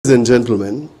and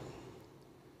gentlemen,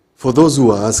 for those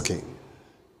who are asking,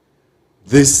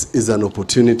 this is an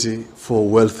opportunity for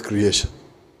wealth creation.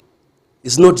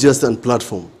 It's not just a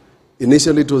platform.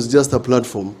 Initially, it was just a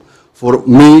platform for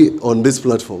me on this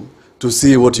platform to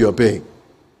see what you are paying.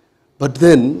 But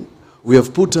then, we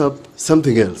have put up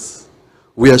something else.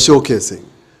 We are showcasing.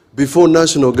 Before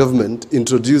national government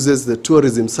introduces the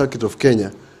tourism circuit of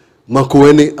Kenya,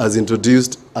 Makueni has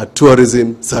introduced a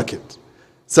tourism circuit.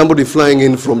 Somebody flying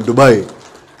in from Dubai,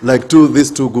 like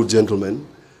these two good gentlemen,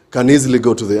 can easily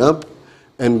go to the app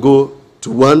and go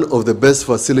to one of the best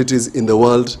facilities in the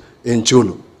world in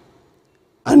Chulu.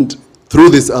 And through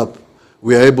this app,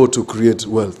 we are able to create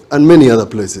wealth, and many other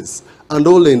places. And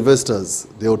all the investors,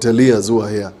 the hoteliers who are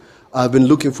here, have been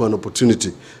looking for an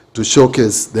opportunity to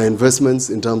showcase their investments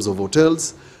in terms of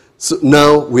hotels. So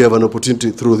now we have an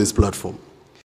opportunity through this platform.